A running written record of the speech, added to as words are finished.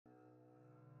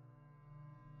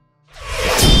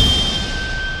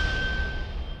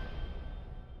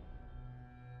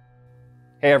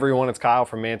Hey everyone, it's Kyle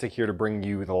from Mantic here to bring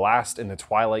you the last in the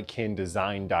Twilight Kin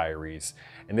design diaries.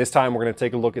 And this time we're going to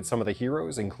take a look at some of the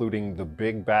heroes, including the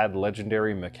big bad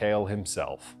legendary Mikayel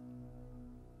himself.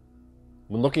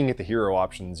 When looking at the hero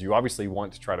options, you obviously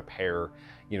want to try to pair,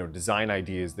 design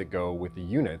ideas that go with the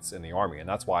units in the army. And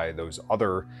that's why those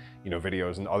other,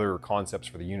 videos and other concepts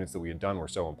for the units that we had done were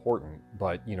so important.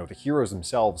 But, the heroes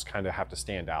themselves kind of have to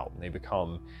stand out, and they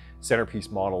become centerpiece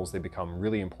models. They become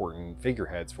really important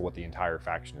figureheads for what the entire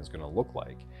faction is going to look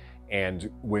like.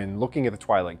 And when looking at the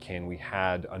Twilight Kin, we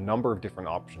had a number of different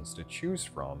options to choose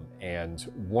from. And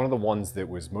one of the ones that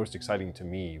was most exciting to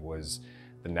me was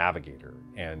the Navigator.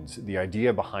 And the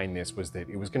idea behind this was that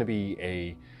it was going to be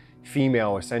a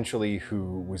female essentially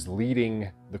who was leading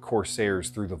the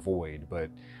Corsairs through the void, but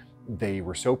they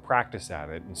were so practiced at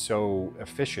it and so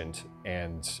efficient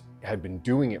and had been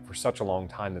doing it for such a long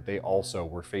time that they also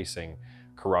were facing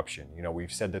corruption.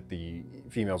 We've said that the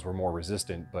females were more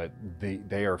resistant, but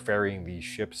they are ferrying these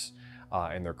ships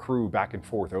and their crew back and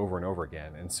forth over and over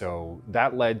again. And so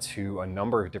that led to a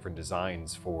number of different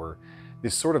designs for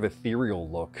this sort of ethereal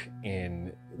look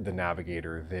in the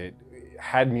Navigator that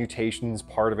had mutations,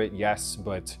 part of it, yes,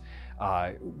 but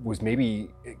was maybe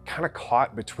kind of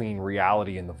caught between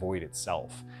reality and the void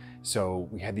itself. So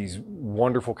we had these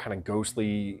wonderful kind of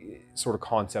ghostly sort of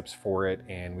concepts for it,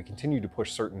 and we continued to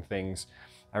push certain things.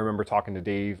 I remember talking to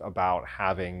Dave about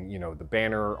having, the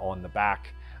banner on the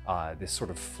back, this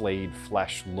sort of flayed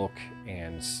flesh look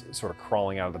and sort of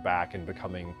crawling out of the back and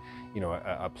becoming,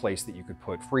 a place that you could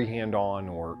put freehand on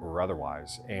or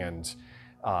otherwise. And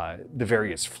the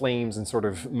various flames and sort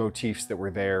of motifs that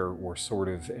were there were sort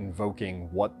of invoking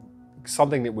what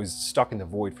something that was stuck in the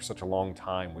void for such a long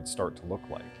time would start to look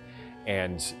like.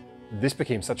 And this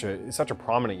became such a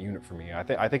prominent unit for me.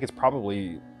 I think it's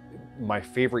probably my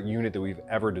favorite unit that we've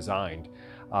ever designed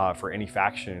for any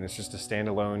faction. And it's just a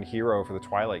standalone hero for the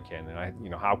Twilight Kin.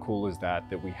 And how cool is that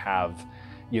we have,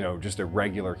 just a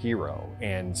regular hero.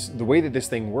 And the way that this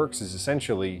thing works is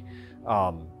essentially,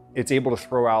 it's able to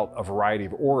throw out a variety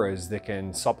of auras that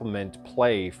can supplement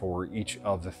play for each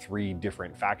of the 3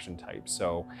 different faction types.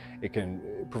 So it can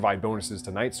provide bonuses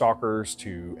to Night Stalkers,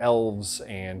 to Elves,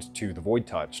 and to the Void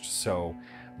Touched. So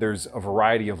there's a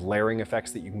variety of layering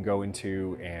effects that you can go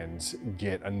into and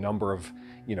get a number of,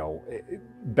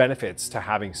 benefits to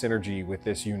having synergy with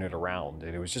this unit around.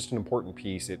 And it was just an important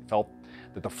piece. It felt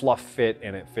that the fluff fit,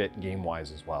 and it fit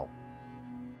game-wise as well.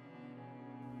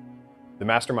 The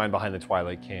mastermind behind the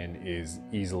Twilight Kin is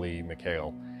easily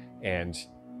Mikayel, and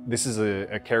this is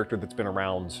a character that's been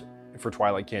around for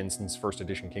Twilight Kin since first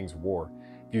edition Kings of War.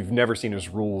 If you've never seen his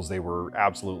rules, they were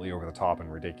absolutely over the top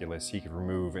and ridiculous. He could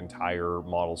remove entire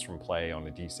models from play on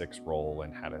a D6 roll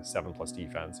and had a 7+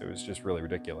 defense. It was just really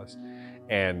ridiculous.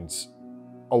 And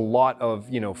a lot of,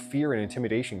 fear and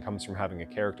intimidation comes from having a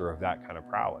character of that kind of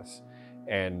prowess.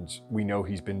 And we know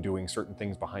he's been doing certain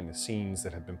things behind the scenes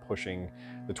that have been pushing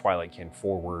the Twilight Kin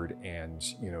forward. And,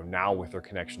 now with their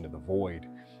connection to the Void,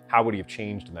 how would he have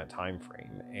changed in that time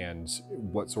frame? And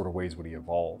what sort of ways would he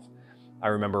evolve? I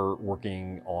remember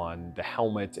working on the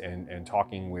helmet and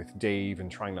talking with Dave and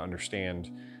trying to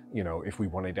understand, if we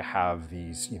wanted to have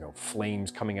these, flames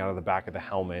coming out of the back of the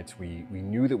helmet. We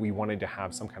knew that we wanted to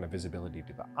have some kind of visibility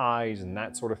to the eyes and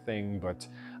that sort of thing, but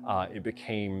it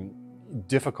became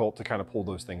difficult to kind of pull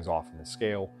those things off in the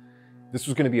scale. This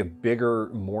was going to be a bigger,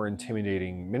 more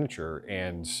intimidating miniature,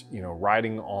 and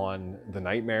riding on the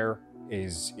Nightmare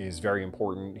is very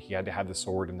important. He had to have the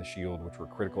sword and the shield, which were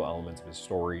critical elements of his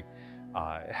story,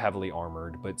 heavily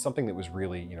armored, but something that was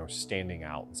really standing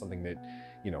out, something that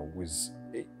was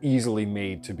easily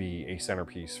made to be a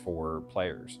centerpiece for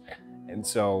players. And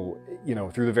so,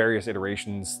 through the various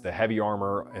iterations, the heavy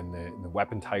armor and the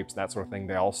weapon types, that sort of thing,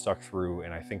 they all stuck through.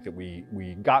 And I think that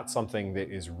we got something that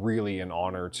is really an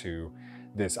honor to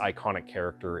this iconic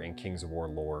character in Kings of War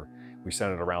lore. We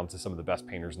sent it around to some of the best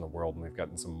painters in the world, and we've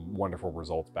gotten some wonderful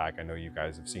results back. I know you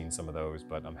guys have seen some of those,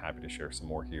 but I'm happy to share some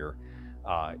more here.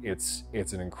 It's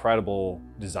an incredible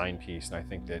design piece, and I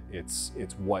think that it's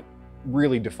what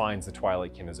really defines the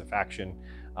Twilight Kin as a faction.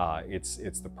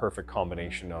 It's the perfect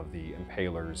combination of the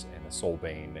Impalers and the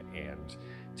Soulbane, and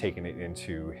taking it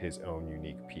into his own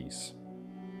unique piece.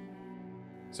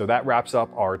 So that wraps up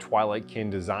our Twilight Kin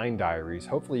design diaries.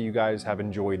 Hopefully you guys have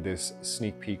enjoyed this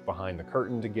sneak peek behind the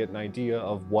curtain to get an idea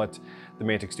of what the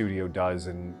Mantic Studio does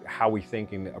and how we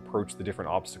think and approach the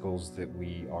different obstacles that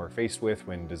we are faced with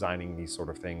when designing these sort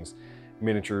of things,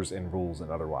 miniatures and rules and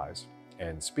otherwise.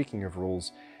 And speaking of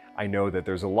rules, I know that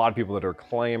there's a lot of people that are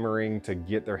clamoring to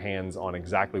get their hands on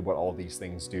exactly what all these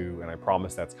things do, and I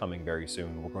promise that's coming very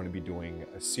soon. We're going to be doing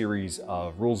a series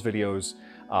of rules videos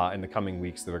in the coming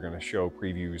weeks that are going to show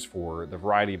previews for the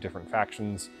variety of different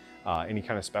factions, any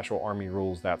kind of special army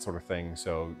rules, that sort of thing.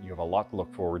 So you have a lot to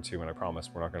look forward to, and I promise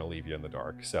we're not going to leave you in the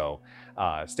dark. So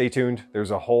stay tuned.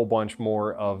 There's a whole bunch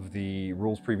more of the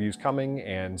rules previews coming,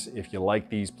 and if you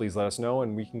like these, please let us know,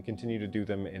 and we can continue to do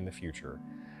them in the future.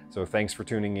 So thanks for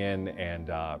tuning in, and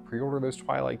pre-order those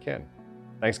Twilight kin.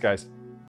 Thanks, guys.